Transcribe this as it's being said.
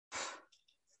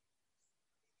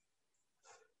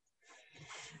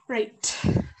Right,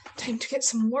 time to get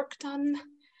some work done.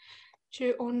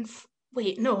 Due on...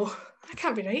 Wait, no, that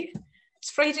can't be right. It's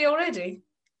Friday already.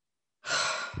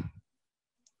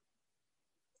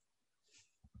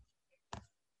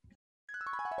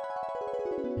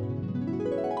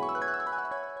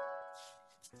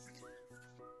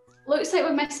 Looks like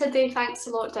we missed a day thanks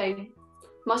to lockdown.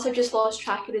 Must have just lost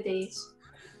track of the days.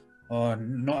 Oh,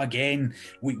 not again.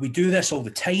 We do this all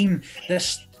the time.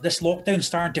 This lockdown's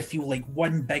starting to feel like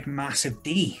one big massive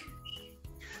day.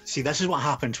 See, this is what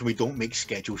happens when we don't make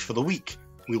schedules for the week.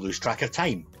 We lose track of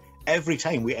time. Every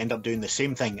time we end up doing the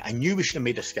same thing. I knew we should have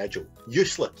made a schedule.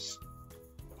 Useless.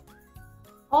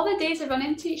 All the days have run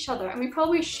into each other and we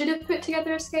probably should have put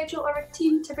together a schedule or a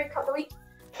routine to break up the week.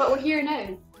 But we're here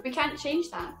now. We can't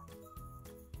change that.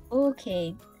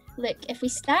 Okay. Look, if we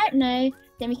start now,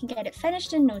 then we can get it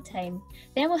finished in no time.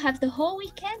 Then we'll have the whole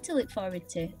weekend to look forward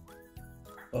to.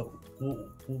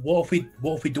 What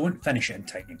if we don't finish it in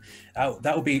time?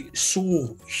 That'll be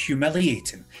so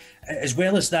humiliating. As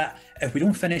well as that, if we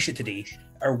don't finish it today,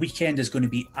 our weekend is going to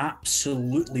be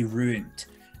absolutely ruined.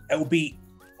 It'll be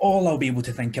all I'll be able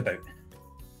to think about.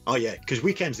 Oh yeah, because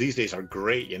weekends these days are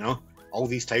great, you know? All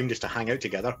these time just to hang out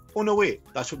together. Oh no, wait,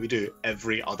 that's what we do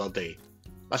every other day.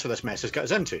 That's what this mess has got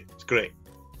us into. It's great.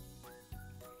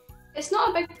 It's not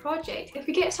a big project. If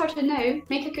we get started now,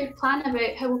 make a good plan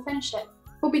about how we'll finish it.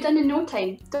 We'll be done in no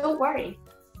time. Don't worry.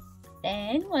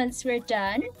 Then, once we're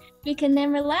done, we can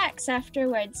then relax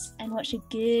afterwards and watch a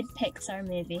good Pixar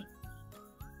movie.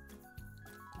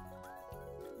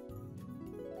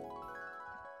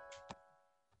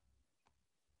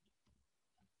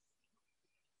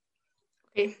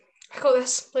 Okay, I got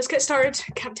this. Let's get started.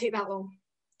 Can't take that long.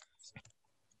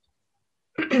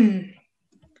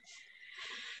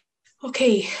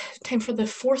 Okay, time for the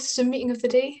fourth Zoom meeting of the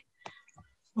day.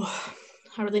 Oh,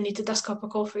 I really needed this cup of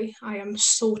coffee. I am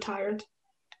so tired.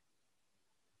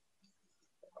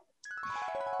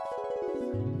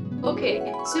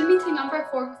 Okay, Zoom meeting number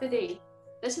 4 of the day.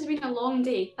 This has been a long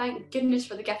day. Thank goodness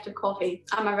for the gift of coffee.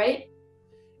 Am I right?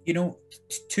 You know,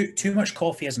 too much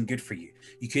coffee isn't good for you.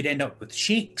 You could end up with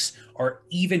shakes or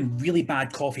even really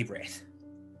bad coffee breath.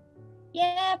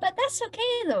 Yeah, but that's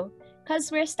okay though,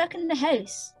 because we're stuck in the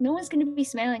house. No one's going to be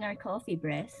smelling our coffee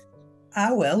breath.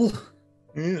 I will.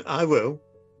 I will.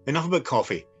 Enough about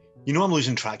coffee. You know I'm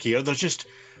losing track here. There's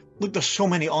so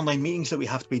many online meetings that we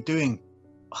have to be doing.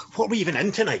 What are we even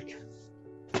in tonight?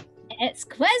 It's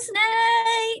quiz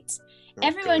night! Okay.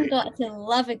 Everyone got to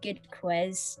love a good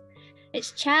quiz.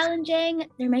 It's challenging.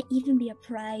 There might even be a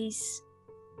prize.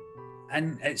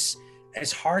 And it's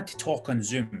hard to talk on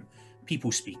Zoom.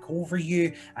 People speak over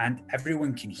you and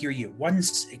everyone can hear you at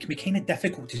once. It can be kind of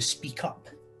difficult to speak up.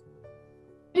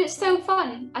 But it's still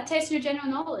fun. A test of your general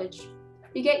knowledge.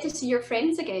 You get to see your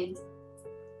friends again.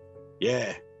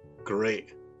 Yeah,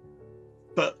 great.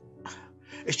 But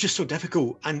it's just so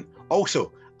difficult. And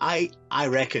also, I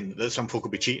reckon that some folk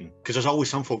will be cheating, because there's always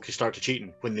some folk who start to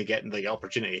cheating when they get the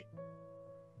opportunity.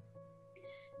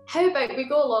 How about we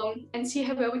go along and see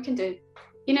how well we can do?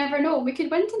 You never know, we could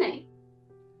win tonight.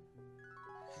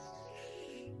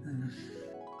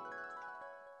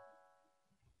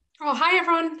 Oh, hi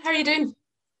everyone. How are you doing?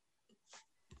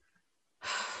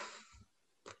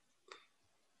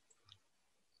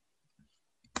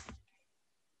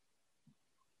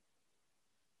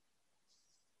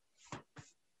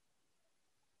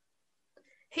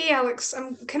 Hey Alex,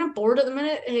 I'm kind of bored at the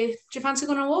minute. Do you fancy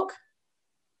going on a walk?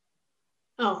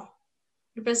 Oh,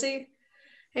 you're busy?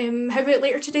 How about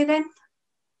later today then?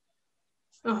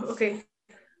 Oh, okay.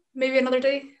 Maybe another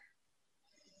day?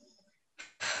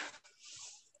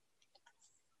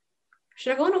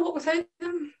 Should I go on a walk without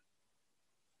them?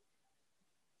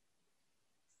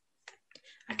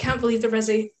 I can't believe they're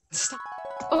busy. Stop.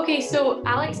 Okay, so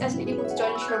Alex isn't able to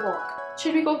join us for a walk.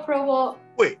 Should we go for a walk?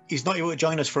 Wait, he's not able to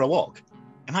join us for a walk?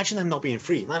 Imagine them not being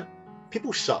free, man.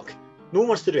 People suck. No one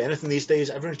wants to do anything these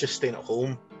days. Everyone's just staying at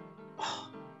home. Do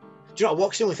you know, a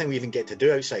walk's the only thing we even get to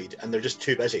do outside, and they're just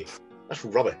too busy. That's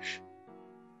rubbish.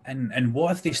 And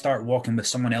what if they start walking with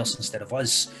someone else instead of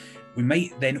us? We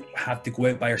might then have to go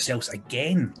out by ourselves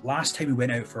again. Last time we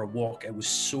went out for a walk, it was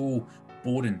so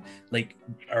boring. Like,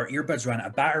 our earbuds ran out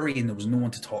of battery and there was no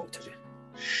one to talk to.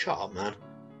 Shut up, man.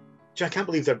 I can't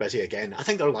believe they're busy again. I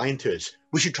think they're lying to us.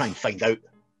 We should try and find out.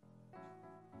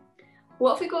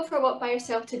 What if we go for a walk by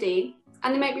yourself today,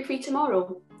 and they might be free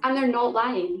tomorrow, and they're not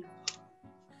lying?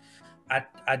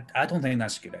 I don't think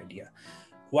that's a good idea.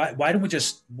 Why don't we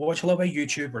just watch a little bit of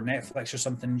YouTube or Netflix or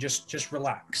something and just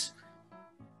relax?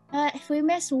 If we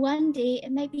miss one day,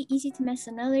 it might be easy to miss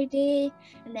another day,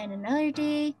 and then another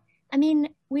day. I mean,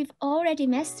 We've already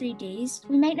missed 3 days.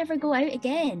 We might never go out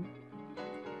again.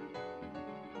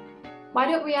 Why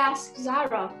don't we ask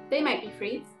Zara? They might be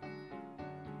free.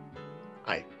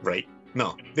 Aye, right.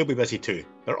 No, they'll be busy too.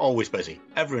 They're always busy.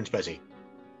 Everyone's busy.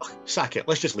 Ugh, sack it.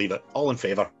 Let's just leave it. All in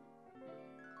favour.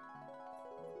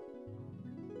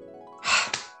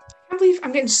 I can't believe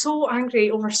I'm getting so angry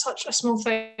over such a small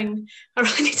thing. I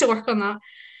really need to work on that.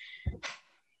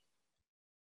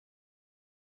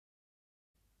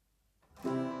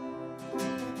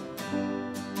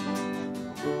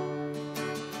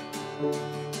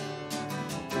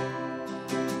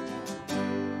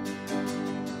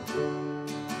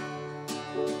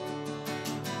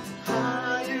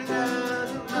 Higher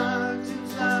than the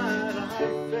mountains that I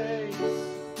face,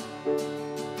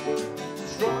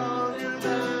 stronger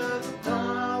than the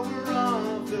power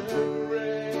of the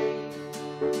grave,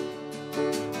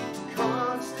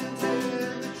 constant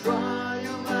in the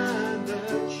trial and the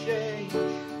change.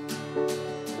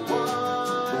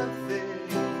 One thing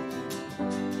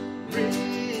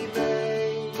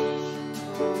remains,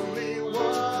 only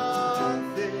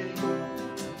one thing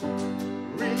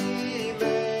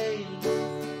remains.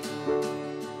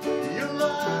 Your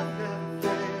love never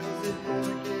fails, it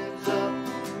never gives up,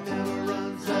 never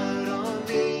runs out on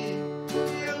me.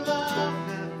 Your love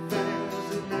never fails,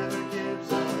 it never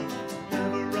gives up,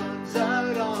 never runs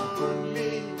out on me.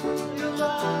 Your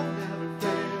love never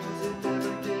fails, it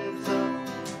never gives up,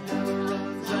 never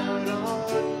runs out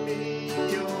on me.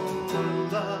 Your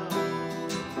love.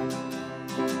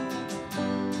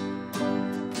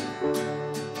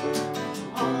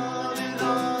 On and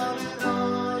on and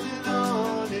on and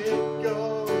on it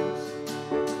goes,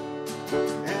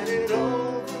 and it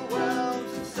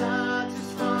overwhelms and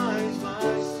satisfies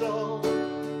my soul.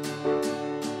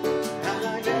 And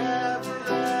I never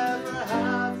ever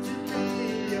have to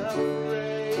be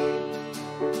afraid.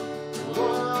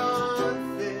 One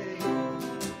thing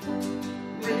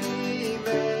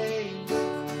remains,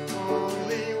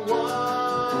 only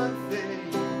one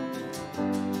thing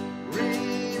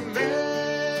remains.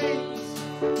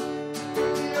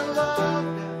 Your love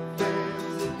never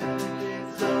fails, it never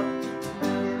gives up,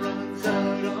 never runs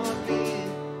out on me.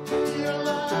 Your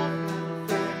love never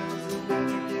fails, it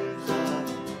never gives up,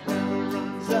 never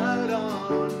runs out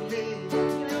on me.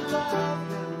 Your love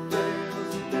never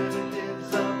fails, it never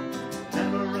gives up,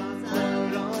 never runs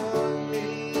out on me.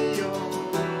 Your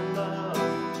love.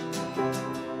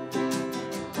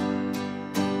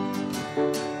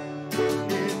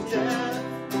 In death,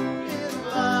 in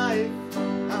life,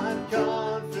 I'm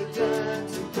confident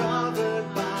and covered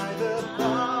by the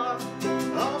power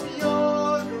of your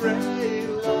great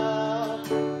love.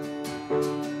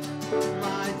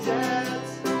 My debt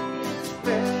is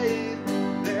paid.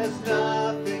 There's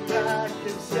nothing that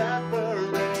can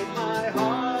separate my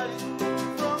heart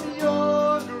from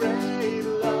your great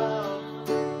love.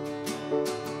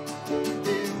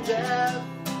 In death,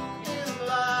 in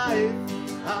life,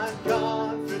 I'm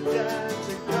confident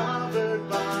and covered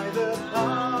by the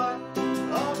power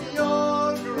of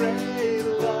your great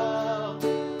love.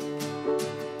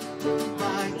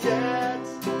 My debt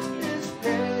is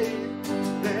paid.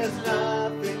 There's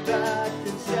nothing that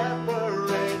can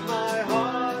separate my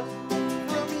heart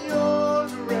from your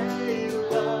great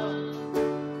love.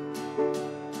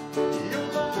 Your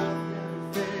love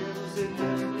never fails, it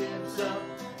never gives up,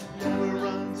 never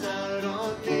runs out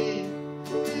on me.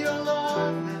 Your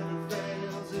love never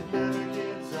fails, it never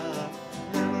gives up,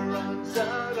 never runs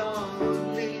out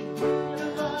on me.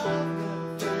 Your love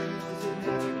never fails, it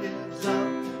never gives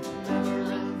up, never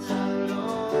runs out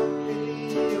on me.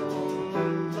 Your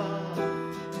love.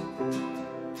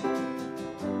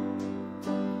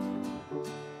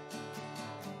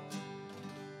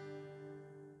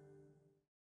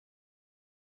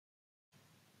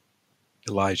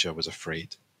 Elijah was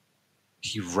afraid.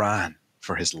 He ran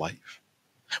for his life.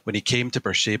 When he came to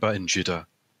Beersheba in Judah,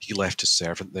 he left his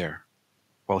servant there,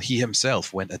 while he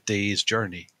himself went a day's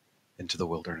journey into the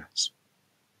wilderness.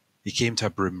 He came to a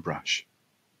broom brush,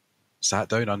 sat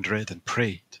down under it, and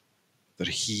prayed that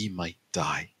he might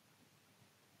die.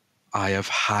 I have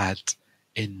had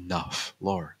enough,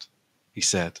 Lord, he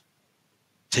said.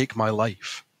 Take my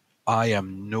life. I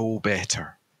am no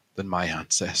better than my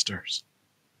ancestors.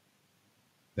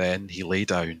 Then he lay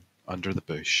down under the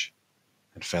bush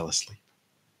and fell asleep.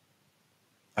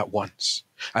 At once,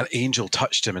 an angel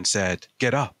touched him and said,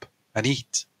 "Get up and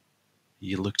eat."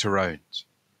 He looked around,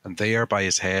 and there by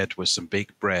his head was some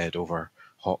baked bread over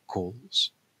hot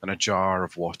coals and a jar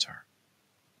of water.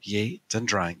 He ate and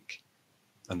drank,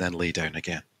 and then lay down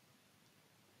again.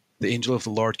 The angel of the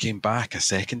Lord came back a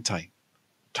second time,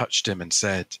 touched him and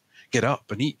said, Get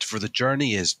up and eat, for the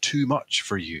journey is too much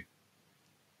for you."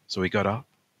 So he got up,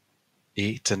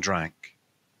 ate and drank.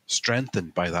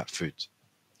 Strengthened by that food,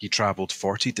 he travelled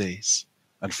 40 days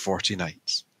and 40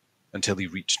 nights until he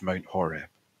reached Mount Horeb,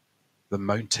 the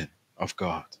mountain of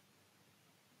God.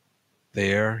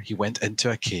 There he went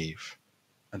into a cave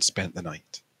and spent the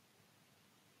night.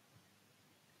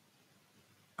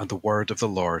 And the word of the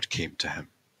Lord came to him.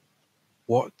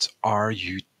 "What are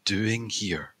you doing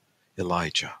here,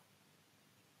 Elijah?"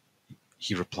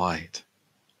 He replied,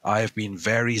 "I have been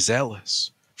very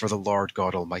zealous for the Lord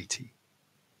God Almighty.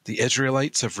 The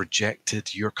Israelites have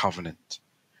rejected your covenant,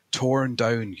 torn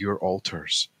down your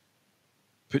altars,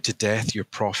 put to death your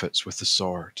prophets with the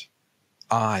sword.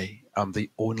 I am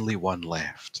the only one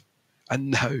left,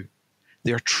 and now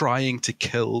they are trying to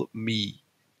kill me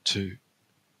too."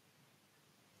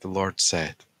 The Lord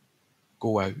said,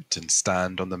 "Go out and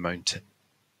stand on the mountain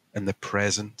in the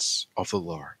presence of the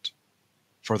Lord,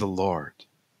 for the Lord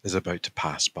is about to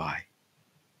pass by."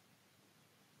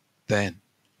 Then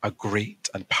a great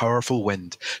and powerful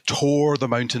wind tore the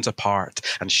mountains apart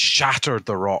and shattered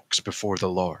the rocks before the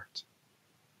Lord.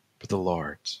 But the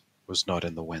Lord was not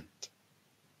in the wind.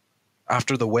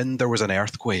 After the wind there was an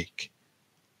earthquake,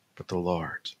 but the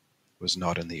Lord was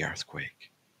not in the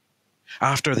earthquake.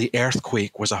 After the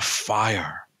earthquake was a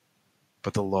fire,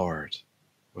 but the Lord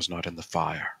was not in the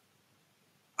fire.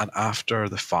 And after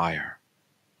the fire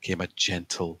came a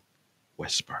gentle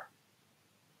whisper.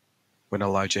 When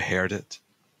Elijah heard it,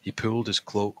 he pulled his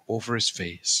cloak over his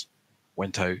face,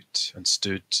 went out and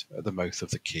stood at the mouth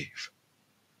of the cave.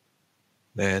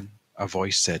 Then a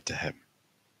voice said to him,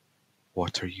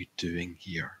 "What are you doing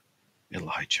here,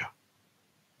 Elijah?"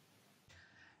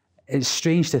 It's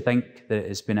strange to think that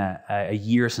it's been a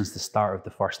year since the start of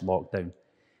the first lockdown.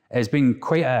 It's been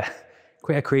quite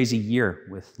a crazy year,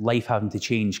 with life having to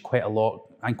change quite a lot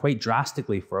and quite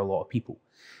drastically for a lot of people.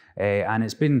 And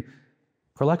it's been,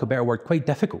 for lack of a better word, quite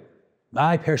difficult.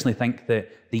 I personally think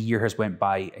that the year has went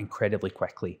by incredibly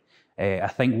quickly. I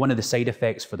think one of the side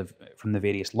effects from the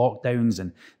various lockdowns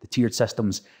and the tiered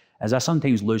systems is I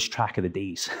sometimes lose track of the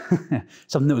days.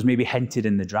 Something that was maybe hinted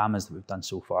in the dramas that we've done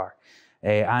so far.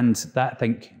 And that, I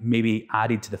think, maybe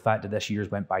added to the fact that this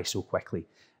year's went by so quickly,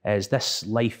 as this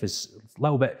life is a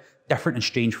little bit different and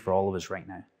strange for all of us right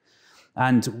now.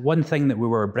 And one thing that we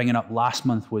were bringing up last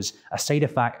month was a side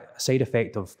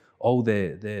effect of all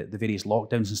the various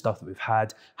lockdowns and stuff that we've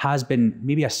had has been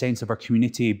maybe a sense of our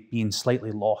community being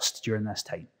slightly lost during this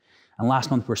time. And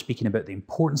last month we were speaking about the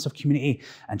importance of community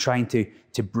and trying to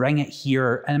bring it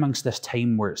here in amongst this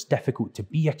time where it's difficult to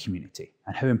be a community,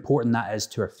 and how important that is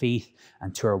to our faith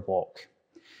and to our walk.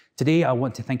 Today I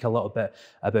want to think a little bit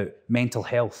about mental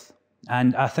health.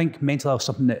 And I think mental health is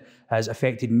something that has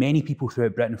affected many people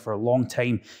throughout Britain for a long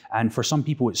time. And for some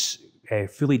people it's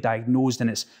fully diagnosed and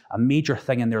it's a major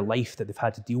thing in their life that they've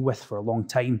had to deal with for a long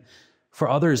time. For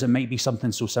others, it might be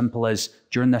something so simple as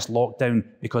during this lockdown,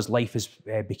 because life has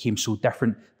became so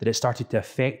different, that it started to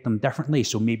affect them differently.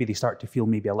 So maybe they start to feel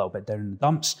maybe a little bit down in the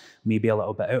dumps, maybe a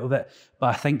little bit out of it. But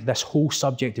I think this whole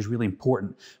subject is really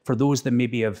important for those that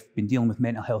maybe have been dealing with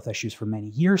mental health issues for many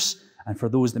years, and for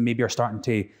those that maybe are starting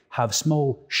to have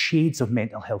small shades of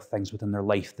mental health things within their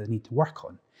life that they need to work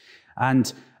on.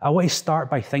 And I want to start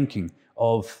by thinking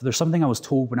of, there's something I was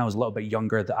told when I was a little bit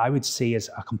younger that I would say is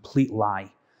a complete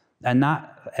lie. And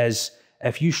that is,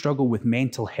 if you struggle with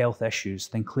mental health issues,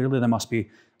 then clearly there must be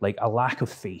like a lack of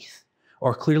faith,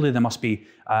 or clearly there must be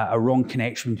a wrong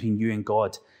connection between you and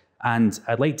God. And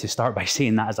I'd like to start by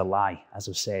saying that is a lie, as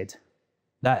I've said.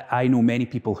 That I know many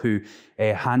people who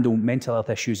handle mental health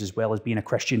issues as well as being a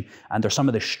Christian, and they're some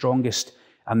of the strongest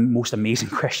and most amazing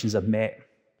Christians I've met.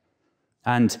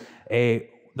 And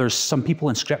there's some people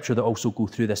in Scripture that also go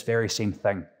through this very same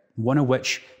thing. One of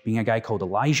which being a guy called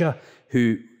Elijah,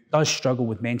 who does struggle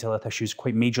with mental health issues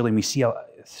quite majorly. And we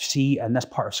see in this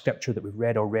part of Scripture that we've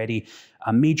read already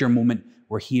a major moment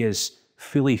where he is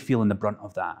fully feeling the brunt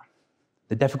of that,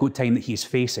 the difficult time that he is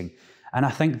facing. And I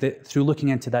think that through looking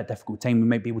into that difficult time, we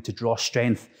might be able to draw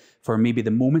strength for maybe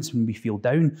the moments when we feel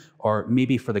down, or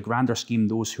maybe for the grander scheme,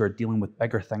 those who are dealing with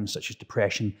bigger things such as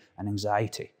depression and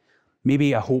anxiety.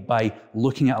 Maybe I hope by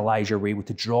looking at Elijah, we're able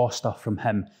to draw stuff from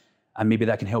him, and maybe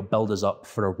that can help build us up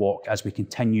for our walk as we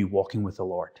continue walking with the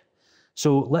Lord.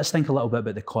 So let's think a little bit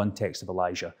about the context of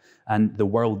Elijah and the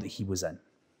world that he was in.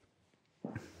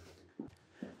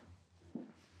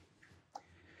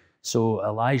 So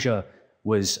Elijah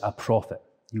was a prophet.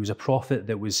 He was a prophet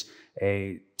that was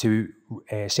to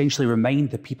essentially remind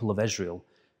the people of Israel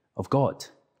of God,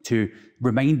 to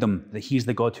remind them that he's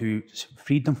the God who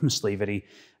freed them from slavery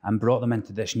and brought them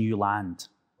into this new land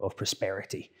of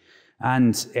prosperity.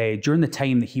 And during the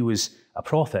time that he was a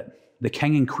prophet, the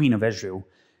king and queen of Israel,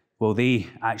 well, they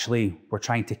actually were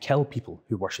trying to kill people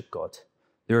who worship God.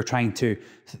 They were trying to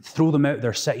throw them out of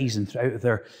their cities and out of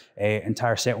their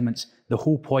entire settlements. The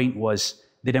whole point was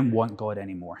they didn't want God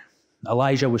anymore.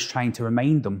 Elijah was trying to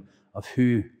remind them of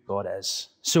who God is.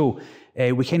 So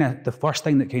the first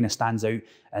thing that kind of stands out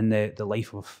in the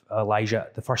life of Elijah,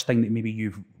 the first thing that maybe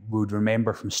you would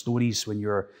remember from stories when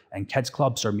you're in kids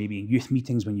clubs or maybe in youth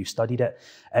meetings when you studied it,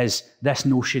 is this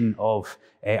notion of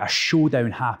a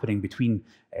showdown happening between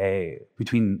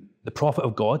the prophet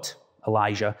of God,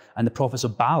 Elijah, and the prophets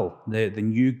of Baal, the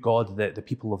new god that the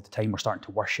people of the time were starting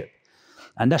to worship.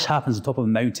 And this happens on top of a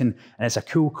mountain, and it's a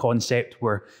cool concept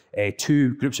where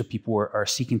two groups of people are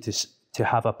seeking to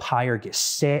have a pyre get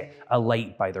set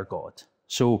alight by their god.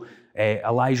 So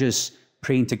Elijah's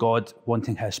praying to God,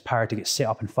 wanting his pyre to get set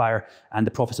up in fire, and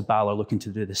the prophets of Baal are looking to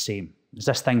do the same. There's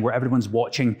this thing where everyone's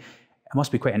watching. It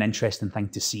must be quite an interesting thing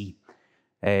to see.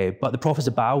 But the prophets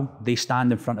of Baal, they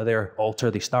stand in front of their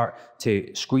altar, they start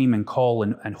to scream and call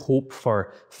and hope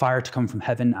for fire to come from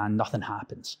heaven, and nothing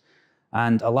happens.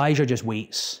 And Elijah just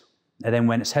waits. And then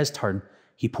when it's his turn,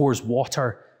 he pours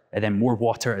water, and then more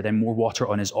water, and then more water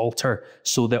on his altar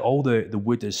so that all the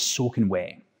wood is soaking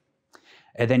wet.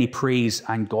 And then he prays,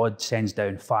 and God sends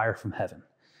down fire from heaven.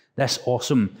 This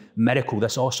awesome miracle,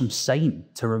 this awesome sign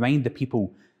to remind the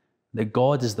people that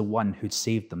God is the one who'd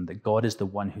saved them, that God is the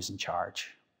one who's in charge.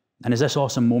 And it's this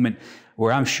awesome moment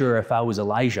where I'm sure if I was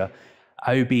Elijah,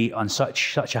 I would be on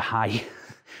such a high,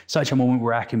 such a moment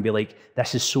where I can be like,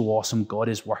 this is so awesome, God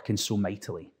is working so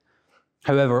mightily.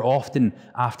 However, often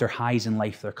after highs in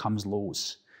life, there comes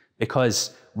lows.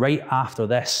 Because right after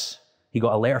this, he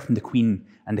got a letter from the queen,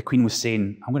 and the queen was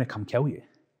saying, I'm going to come kill you.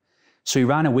 So he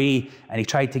ran away, and he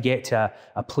tried to get to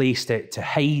a place to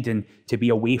hide and to be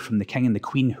away from the king and the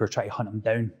queen who are trying to hunt him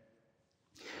down.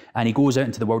 And he goes out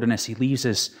into the wilderness. He leaves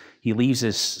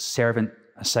his servant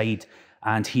aside,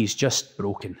 and he's just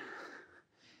broken.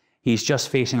 He's just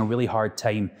facing a really hard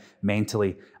time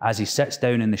mentally as he sits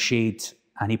down in the shade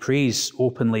and he prays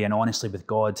openly and honestly with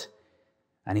God.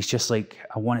 And he's just like,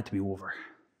 I want it to be over.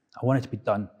 I want it to be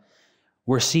done.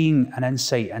 We're seeing an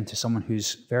insight into someone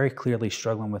who's very clearly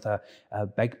struggling with a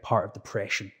big part of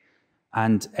depression.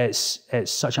 And it's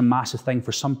such a massive thing.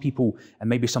 For some people, it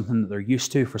might be something that they're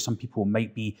used to. For some people, it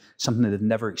might be something that they've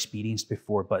never experienced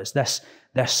before. But it's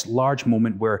this large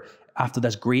moment where after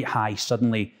this great high,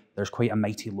 suddenly there's quite a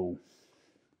mighty low.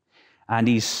 And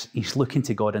he's looking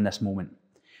to God in this moment.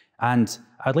 And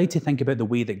I'd like to think about the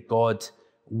way that God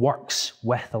works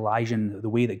with Elijah and the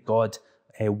way that God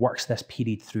works this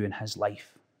period through in his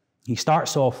life. He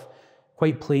starts off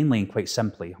quite plainly and quite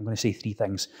simply. I'm going to say three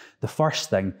things. The first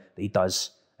thing that he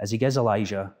does is he gives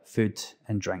Elijah food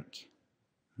and drink.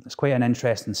 It's quite an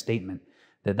interesting statement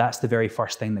that that's the very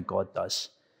first thing that God does.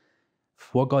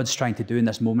 What God's trying to do in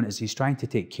this moment is he's trying to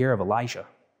take care of Elijah.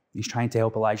 He's trying to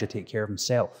help Elijah take care of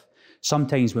himself.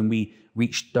 Sometimes when we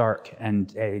reach dark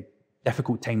and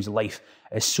difficult times in life,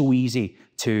 it's so easy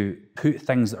to put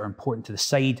things that are important to the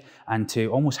side and to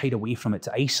almost hide away from it,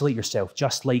 to isolate yourself,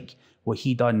 just like what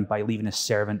he done by leaving his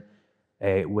servant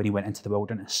when he went into the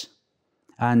wilderness.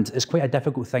 And it's quite a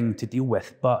difficult thing to deal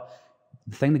with, but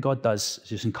the thing that God does is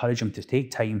just encourage him to take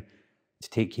time to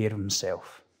take care of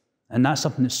himself. And that's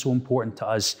something that's so important to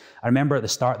us. I remember at the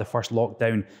start of the first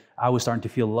lockdown, I was starting to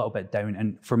feel a little bit down.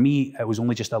 And for me, it was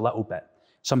only just a little bit.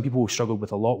 Some people struggled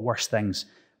with a lot worse things.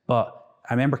 But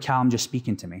I remember Callum just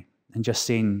speaking to me and just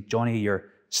saying, Johnny, your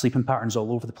sleeping patterns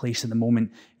all over the place at the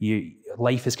moment.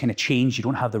 Life has kind of changed. You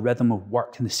don't have the rhythm of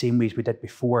work in the same way as we did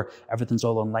before. Everything's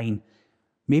all online.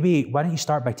 Maybe why don't you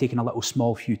start by taking a little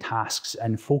small few tasks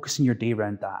and focusing your day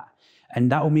around that?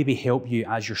 And that will maybe help you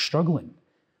as you're struggling.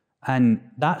 And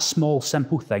that small,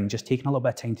 simple thing, just taking a little bit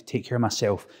of time to take care of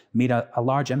myself, made a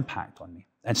large impact on me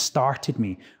and started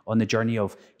me on the journey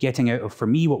of getting out of, for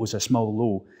me, what was a small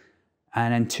low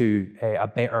and into a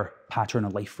better pattern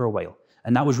of life for a while.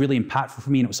 And that was really impactful for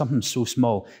me, and it was something so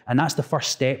small. And that's the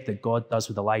first step that God does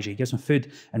with Elijah. He gives him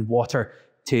food and water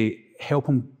to help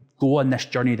him go on this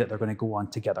journey that they're going to go on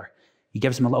together. He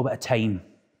gives him a little bit of time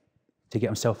to get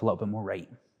himself a little bit more right.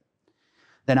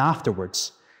 Then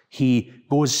afterwards, he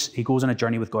goes on a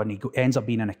journey with God, and he ends up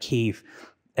being in a cave.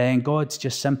 And God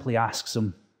just simply asks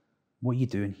him, what are you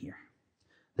doing here?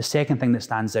 The second thing that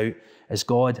stands out is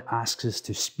God asks us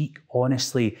to speak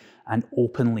honestly and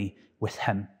openly with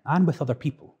him and with other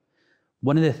people.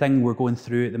 One of the things we're going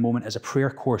through at the moment is a prayer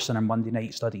course in our Monday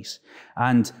night studies.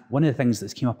 And one of the things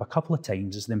that's came up a couple of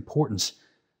times is the importance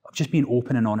of just being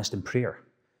open and honest in prayer,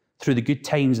 through the good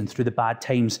times and through the bad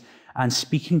times, and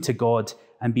speaking to God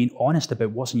and being honest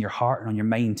about what's in your heart and on your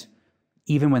mind,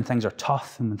 even when things are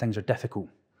tough and when things are difficult.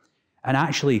 And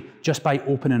actually, just by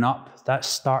opening up, that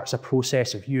starts a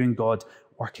process of you and God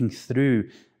working through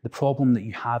the problem that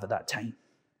you have at that time.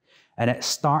 And it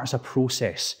starts a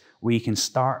process where you can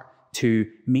start to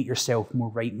make yourself more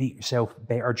right, make yourself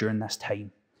better during this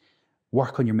time.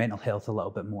 Work on your mental health a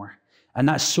little bit more. And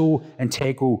that's so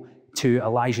integral to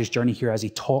Elijah's journey here as he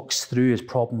talks through his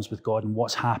problems with God and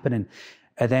what's happening.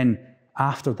 And then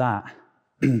after that,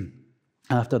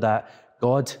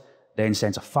 God then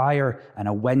sends a fire and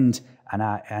a wind and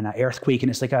an earthquake. And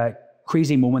it's like a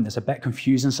crazy moment that's a bit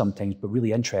confusing sometimes, but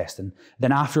really interesting.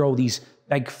 Then after all these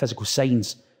big physical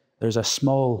signs, there's a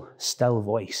small, still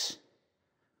voice.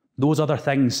 Those other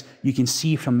things you can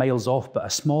see from miles off, but a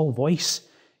small voice,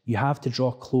 you have to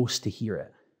draw close to hear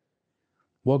it.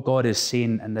 What God is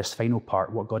saying in this final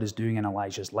part, what God is doing in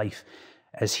Elijah's life,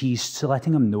 is he's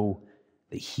letting him know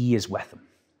that he is with him.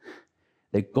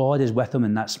 That God is with him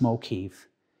in that small cave.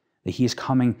 That he is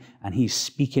coming and he's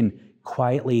speaking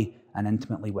quietly and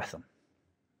intimately with him.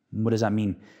 And what does that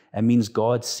mean? It means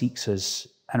God seeks us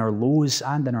in our lows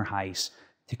and in our highs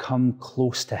to come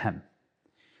close to him.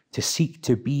 To seek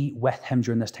to be with him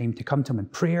during this time, to come to him in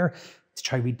prayer, to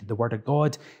try to read the word of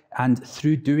God. And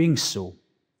through doing so,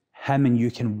 him and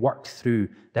you can work through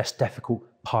this difficult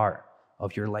part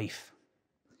of your life.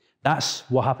 That's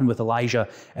what happened with Elijah.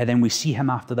 And then we see him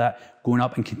after that going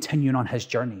up and continuing on his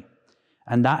journey.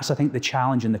 And that's, I think, the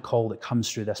challenge and the call that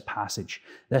comes through this passage.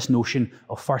 This notion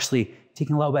of firstly,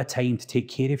 taking a little bit of time to take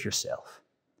care of yourself.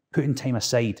 Putting time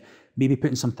aside, maybe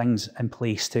putting some things in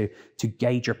place to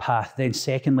guide your path. Then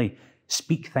secondly,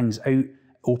 speak things out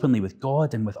openly with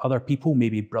God and with other people,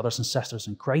 maybe brothers and sisters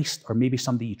in Christ, or maybe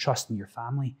somebody you trust in your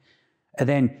family. And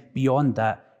then beyond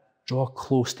that, draw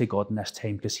close to God in this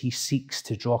time because he seeks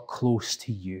to draw close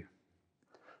to you.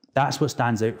 That's what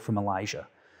stands out from Elijah.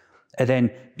 And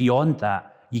then beyond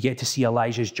that, you get to see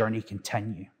Elijah's journey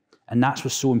continue. And that's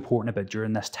what's so important about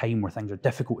during this time where things are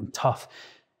difficult and tough,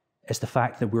 is the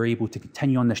fact that we're able to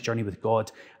continue on this journey with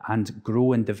God and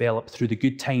grow and develop through the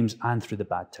good times and through the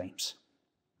bad times.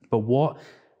 But what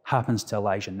happens to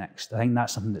Elijah next? I think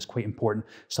that's something that's quite important,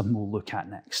 something we'll look at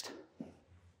next.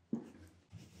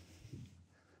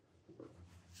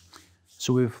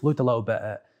 So we've looked a little bit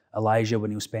at Elijah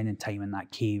when he was spending time in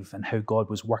that cave and how God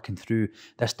was working through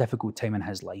this difficult time in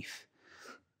his life.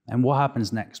 And what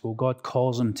happens next? Well, God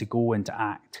calls him to go and to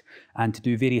act and to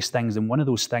do various things. And one of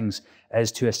those things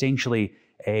is to essentially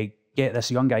get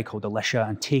this young guy called Elisha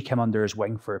and take him under his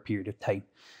wing for a period of time.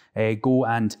 Go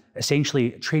and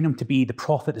essentially train him to be the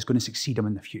prophet that's going to succeed him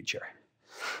in the future.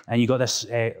 And you got this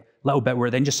little bit where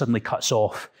it then just suddenly cuts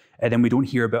off. And then we don't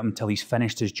hear about him until he's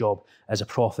finished his job as a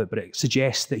prophet. But it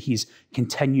suggests that he's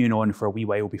continuing on for a wee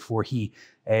while before he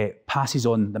passes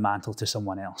on the mantle to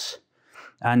someone else.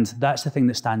 And that's the thing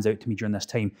that stands out to me during this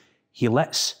time. He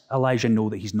lets Elijah know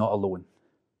that he's not alone.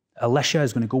 Elisha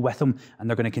is going to go with him and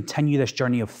they're going to continue this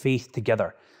journey of faith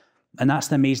together. And that's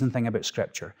the amazing thing about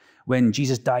Scripture. When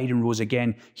Jesus died and rose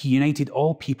again, he united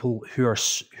all people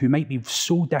who might be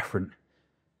so different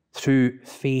through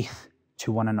faith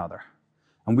to one another.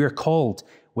 And we're called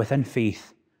within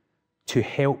faith to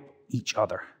help each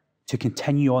other, to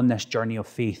continue on this journey of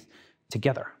faith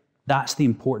together. That's the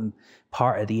important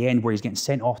part at the end where he's getting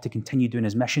sent off to continue doing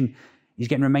his mission. He's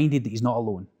getting reminded that he's not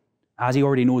alone. As he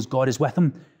already knows God is with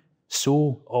him,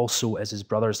 so also is his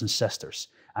brothers and sisters.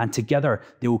 And together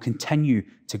they will continue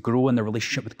to grow in their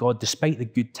relationship with God despite the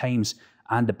good times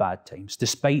and the bad times,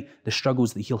 despite the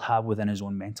struggles that he'll have within his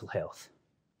own mental health.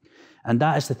 And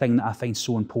that is the thing that I find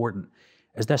so important,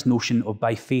 is this notion of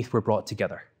by faith we're brought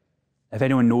together. If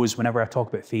anyone knows, whenever I talk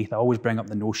about faith, I always bring up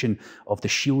the notion of the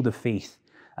shield of faith.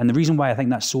 And the reason why I think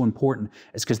that's so important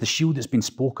is because the shield that's been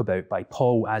spoke about by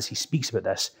Paul as he speaks about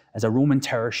this is a Roman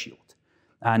terror shield.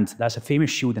 And that's a famous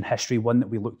shield in history, one that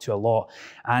we look to a lot.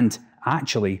 And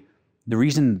actually, the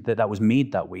reason that that was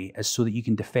made that way is so that you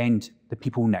can defend the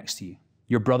people next to you,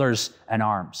 your brothers in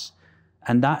arms.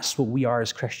 And that's what we are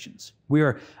as Christians.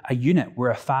 We're a unit,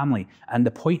 we're a family. And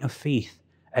the point of faith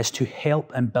is to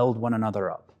help and build one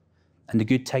another up in the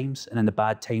good times and in the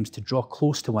bad times, to draw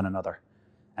close to one another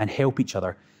and help each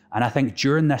other. And I think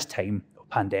during this time of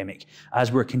pandemic,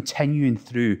 as we're continuing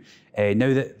through,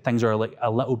 now that things are like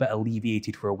a little bit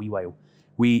alleviated for a wee while,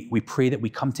 we pray that we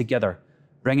come together,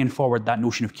 bringing forward that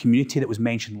notion of community that was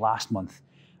mentioned last month,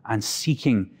 and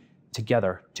seeking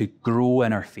together to grow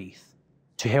in our faith,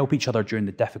 to help each other during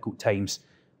the difficult times,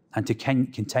 and to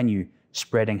continue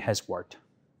spreading his word.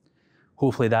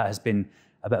 Hopefully that has been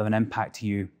a bit of an impact to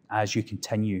you as you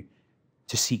continue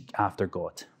to seek after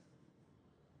God.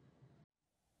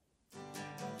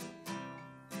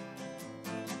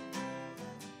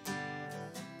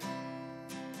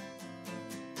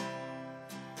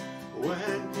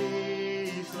 When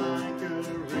peace like a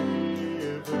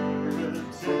river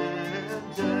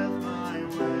attendeth my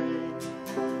way,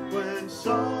 when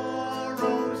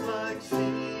sorrows like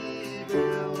sea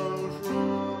billows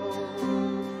roll,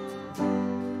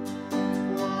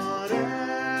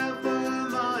 whatever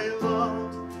my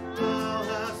lot thou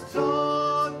hast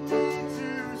taught me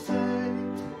to say,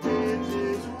 it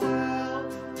is well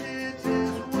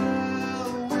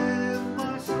with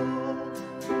my soul.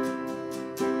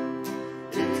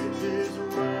 It is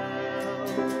well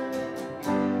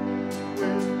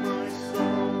with my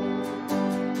soul.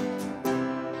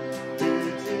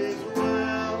 It is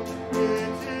well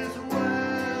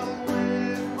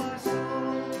with my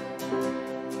soul.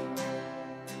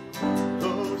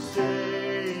 Though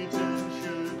Satan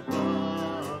should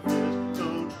buffet,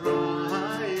 though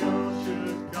trials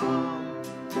should come,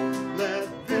 let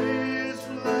this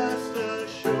blessed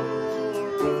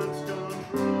assurance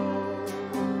control,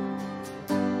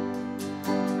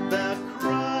 that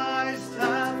Christ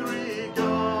hath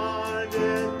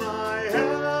regarded my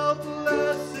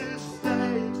helpless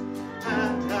estate,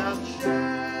 and hath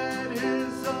shed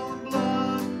his own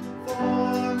blood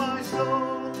for my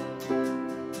soul.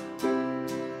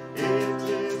 It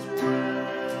is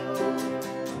well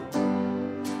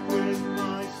with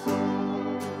my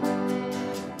soul.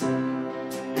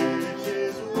 It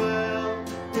is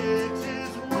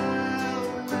well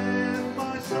with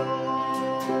my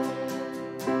soul.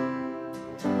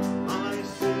 My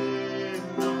sin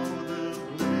know the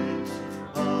bliss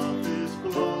of his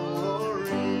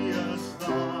glorious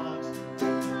thought.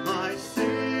 My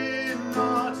sin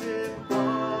not in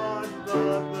part but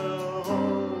the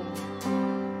whole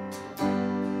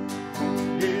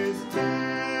is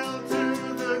nailed to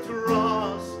the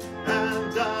cross,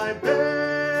 and I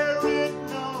bear it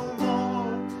no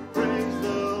more. Praise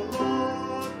the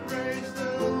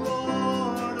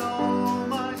Lord, oh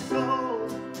my soul.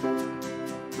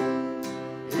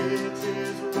 It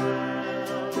is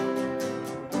well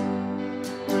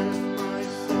with my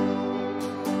soul.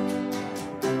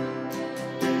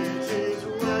 It is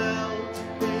well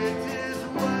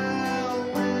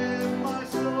with my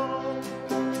soul.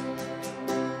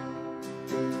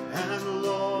 And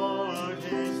Lord,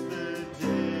 haste the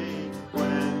day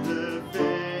when the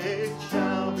faith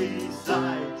shall be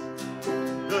sight,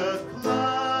 the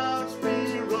clouds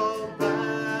be rolled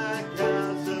back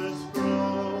as a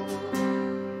scroll,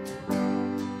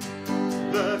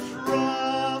 the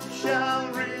trump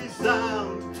shall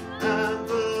resound, and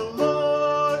the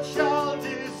Lord shall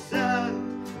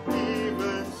descend.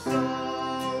 Even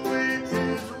so, it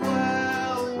is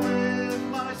well with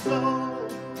my soul.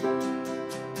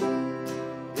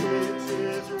 It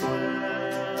is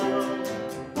well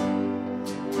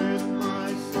with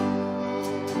my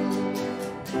soul.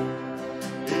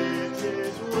 It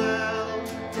is well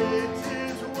with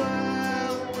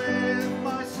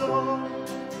my soul.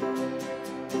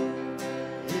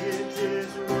 It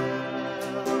is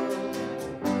well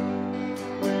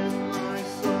with my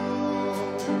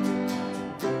soul.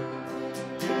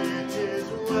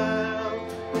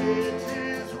 It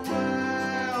is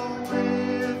well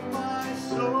with my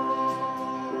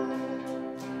soul.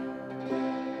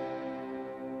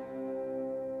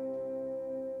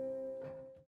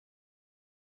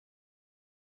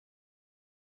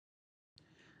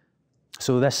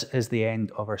 So this is the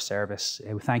end of our service.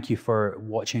 We thank you for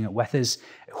watching it with us.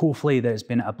 Hopefully that it's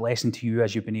been a blessing to you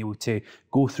as you've been able to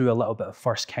go through a little bit of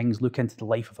 1 Kings, look into the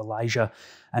life of Elijah,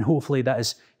 and hopefully that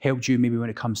has helped you maybe when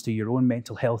it comes to your own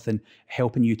mental health and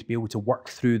helping you to be able to work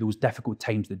through those difficult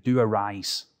times that do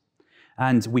arise.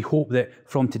 And we hope that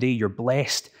from today you're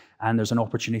blessed and there's an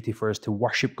opportunity for us to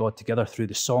worship God together through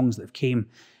the songs that have came.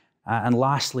 And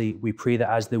lastly, we pray that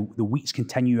as the weeks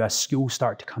continue, as schools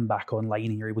start to come back online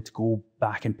and you're able to go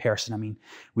back in person, I mean,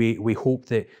 we hope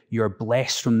that you're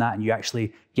blessed from that and you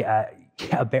actually get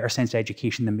a better sense of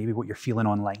education than maybe what you're feeling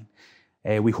online.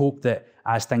 We hope that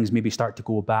as things maybe start to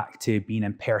go back to being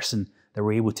in person, that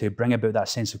we're able to bring about that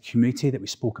sense of community that we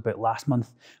spoke about last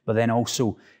month, but then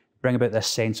also bring about this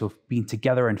sense of being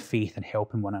together in faith and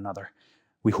helping one another.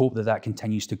 We hope that that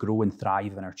continues to grow and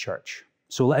thrive in our church.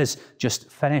 So let us just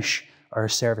finish our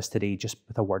service today just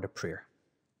with a word of prayer.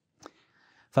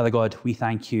 Father God, we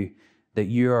thank you that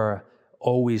you are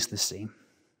always the same,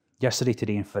 yesterday,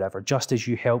 today, and forever. Just as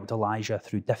you helped Elijah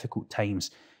through difficult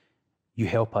times, you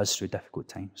help us through difficult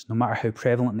times. No matter how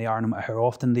prevalent they are, no matter how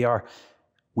often they are,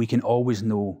 we can always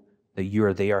know that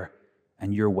you're there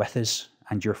and you're with us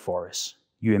and you're for us.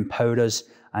 You empower us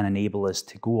and enable us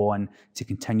to go on to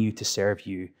continue to serve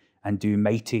you and do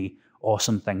mighty,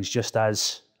 awesome things, just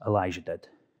as Elijah did.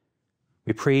 We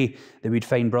We pray that we'd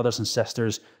find brothers and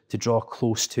sisters to draw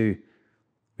close to.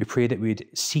 We pray that we'd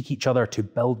seek each other to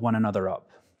build one another up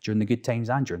during the good times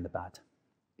and during the bad.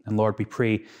 And Lord, we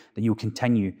pray that you'll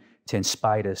continue to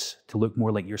inspire us to look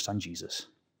more like your Son, Jesus.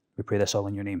 We pray this all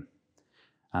in your name.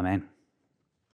 Amen.